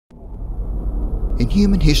In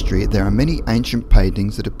human history, there are many ancient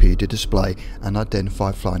paintings that appear to display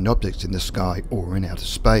unidentified flying objects in the sky or in outer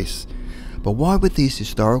space. But why would these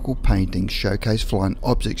historical paintings showcase flying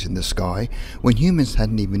objects in the sky when humans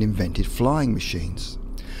hadn't even invented flying machines?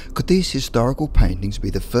 Could these historical paintings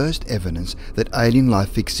be the first evidence that alien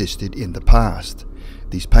life existed in the past?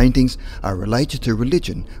 These paintings are related to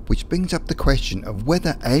religion, which brings up the question of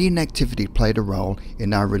whether alien activity played a role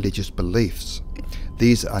in our religious beliefs.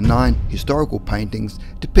 These are 9 historical paintings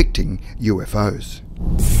depicting UFOs.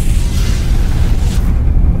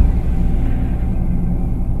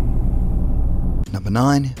 Number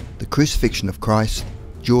 9. The Crucifixion of Christ,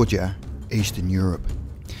 Georgia, Eastern Europe.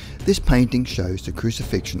 This painting shows the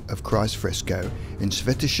crucifixion of Christ fresco in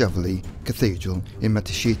Svetoshavli Cathedral in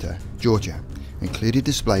Matishita, Georgia, and clearly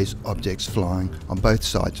displays objects flying on both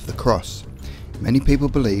sides of the cross. Many people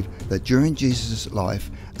believe that during Jesus' life,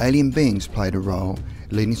 alien beings played a role,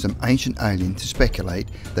 leading some ancient aliens to speculate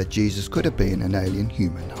that Jesus could have been an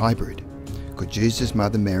alien-human hybrid. Could Jesus'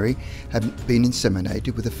 mother Mary have been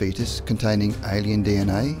inseminated with a fetus containing alien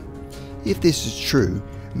DNA? If this is true,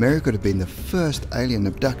 Mary could have been the first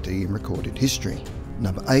alien abductee in recorded history.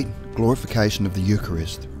 Number 8. Glorification of the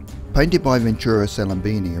Eucharist. Painted by Ventura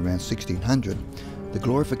Salambini around 1600, the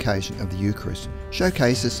glorification of the Eucharist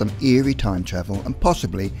showcases some eerie time travel and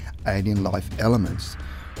possibly alien life elements.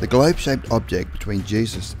 The globe-shaped object between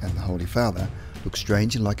Jesus and the Holy Father looks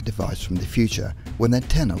strangely like a device from the future with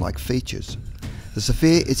antenna-like features. The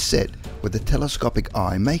sphere is set with a telescopic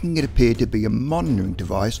eye, making it appear to be a monitoring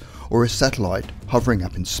device or a satellite hovering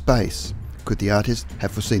up in space. Could the artist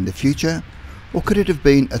have foreseen the future, or could it have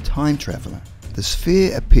been a time traveller? The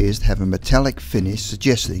sphere appears to have a metallic finish,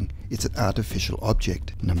 suggesting it's an artificial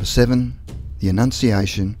object. Number 7. The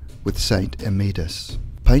Annunciation with Saint Emeritus.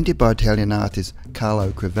 Painted by Italian artist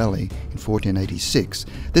Carlo Crivelli in 1486,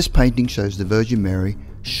 this painting shows the Virgin Mary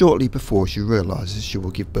shortly before she realises she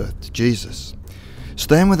will give birth to Jesus.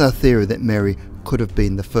 Staying with our theory that Mary could have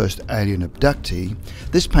been the first alien abductee,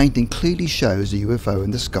 this painting clearly shows a UFO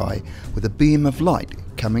in the sky with a beam of light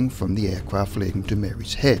coming from the aircraft leading to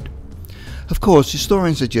Mary's head. Of course,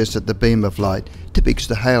 historians suggest that the beam of light depicts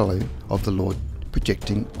the halo of the Lord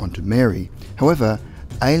projecting onto Mary. However,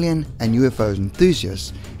 alien and UFO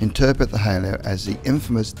enthusiasts interpret the halo as the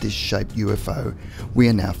infamous disc-shaped UFO we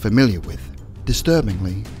are now familiar with.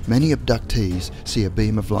 Disturbingly, many abductees see a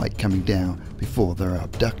beam of light coming down before they are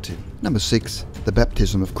abducted. Number 6. The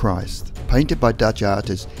Baptism of Christ. Painted by Dutch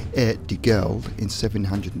artist Ert de Geld in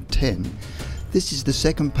 1710, this is the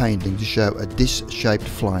second painting to show a disc-shaped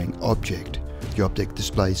flying object. The object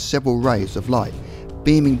displays several rays of light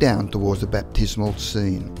beaming down towards the baptismal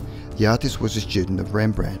scene. The artist was a student of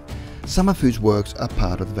Rembrandt, some of whose works are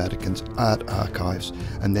part of the Vatican's art archives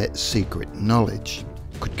and their secret knowledge.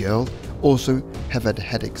 Could Geld also have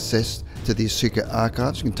had access to these secret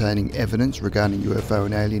archives containing evidence regarding UFO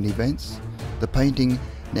and alien events? The painting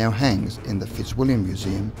now hangs in the Fitzwilliam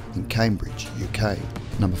Museum in Cambridge, UK.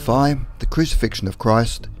 Number 5. The Crucifixion of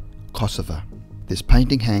Christ, Kosovo. This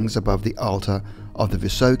painting hangs above the altar of the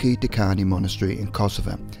Visoki Dekani Monastery in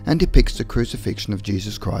Kosovo and depicts the crucifixion of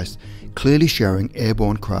Jesus Christ, clearly showing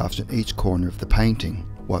airborne crafts in each corner of the painting.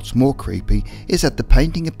 What's more creepy is that the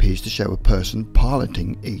painting appears to show a person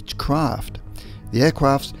piloting each craft. The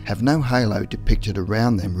aircrafts have no halo depicted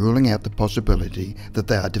around them, ruling out the possibility that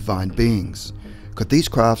they are divine beings. Could these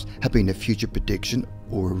crafts have been a future prediction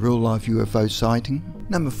or a real-life UFO sighting?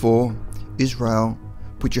 Number 4. Israel,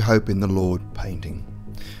 Put Your Hope in the Lord painting.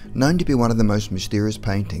 Known to be one of the most mysterious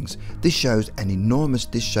paintings, this shows an enormous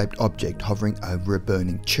disc-shaped object hovering over a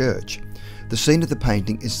burning church. The scene of the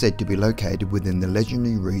painting is said to be located within the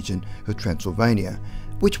legendary region of Transylvania,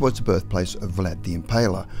 which was the birthplace of Vlad the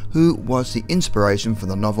Impaler, who was the inspiration for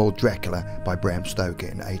the novel Dracula by Bram Stoker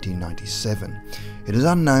in 1897. It is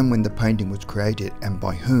unknown when the painting was created and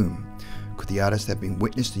by whom. Could the artist have been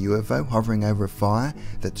witness to UFO hovering over a fire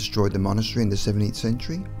that destroyed the monastery in the 17th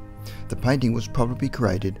century? The painting was probably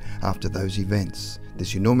created after those events.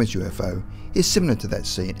 This enormous UFO is similar to that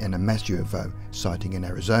seen in a mass UFO sighting in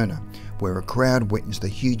Arizona, where a crowd witnessed a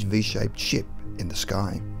huge V-shaped ship in the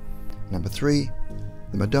sky. Number 3.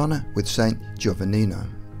 The Madonna with Saint Giovannino.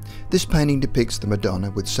 This painting depicts the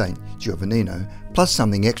Madonna with Saint Giovannino, plus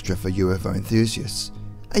something extra for UFO enthusiasts.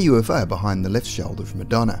 A UFO behind the left shoulder of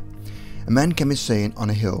Madonna. A man can be seen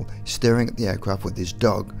on a hill staring at the aircraft with his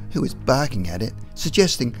dog, who is barking at it,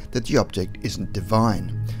 suggesting that the object isn't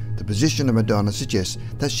divine. The position of Madonna suggests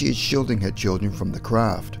that she is shielding her children from the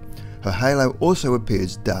craft. Her halo also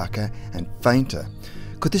appears darker and fainter.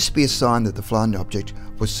 Could this be a sign that the flying object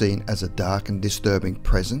was seen as a dark and disturbing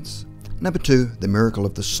presence? Number 2. The Miracle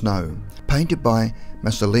of the Snow. Painted by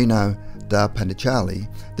Marcellino da Panicali,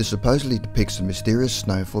 this supposedly depicts the mysterious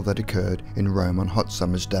snowfall that occurred in Rome on hot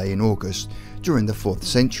summer's day in August during the 4th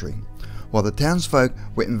century. While the townsfolk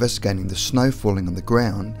were investigating the snow falling on the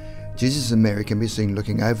ground, Jesus and Mary can be seen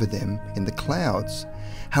looking over them in the clouds.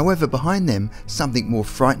 However, behind them, something more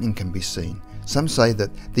frightening can be seen. Some say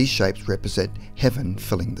that these shapes represent heaven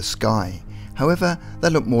filling the sky. However, they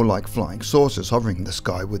look more like flying saucers hovering in the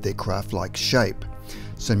sky with their craft-like shape.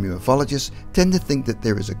 Some ufologists tend to think that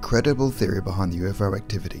there is a credible theory behind the UFO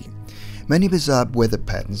activity. Many bizarre weather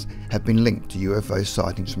patterns have been linked to UFO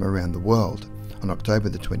sightings from around the world. On October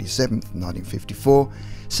the 27th, 1954,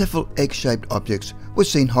 several egg-shaped objects were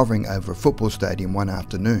seen hovering over a football stadium one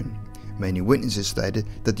afternoon. Many witnesses stated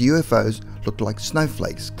that the UFOs looked like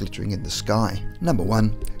snowflakes glittering in the sky. Number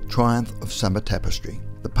 1. Triumph of Summer Tapestry.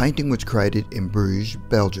 The painting was created in Bruges,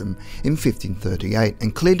 Belgium in 1538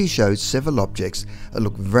 and clearly shows several objects that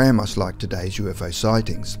look very much like today's UFO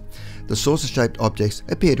sightings. The saucer-shaped objects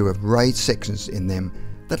appear to have raised sections in them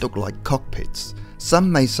that look like cockpits.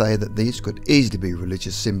 Some may say that these could easily be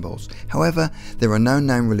religious symbols. However, there are no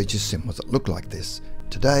known religious symbols that look like this.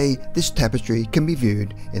 Today, this tapestry can be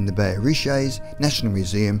viewed in the Bayerisches National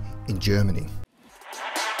Museum in Germany.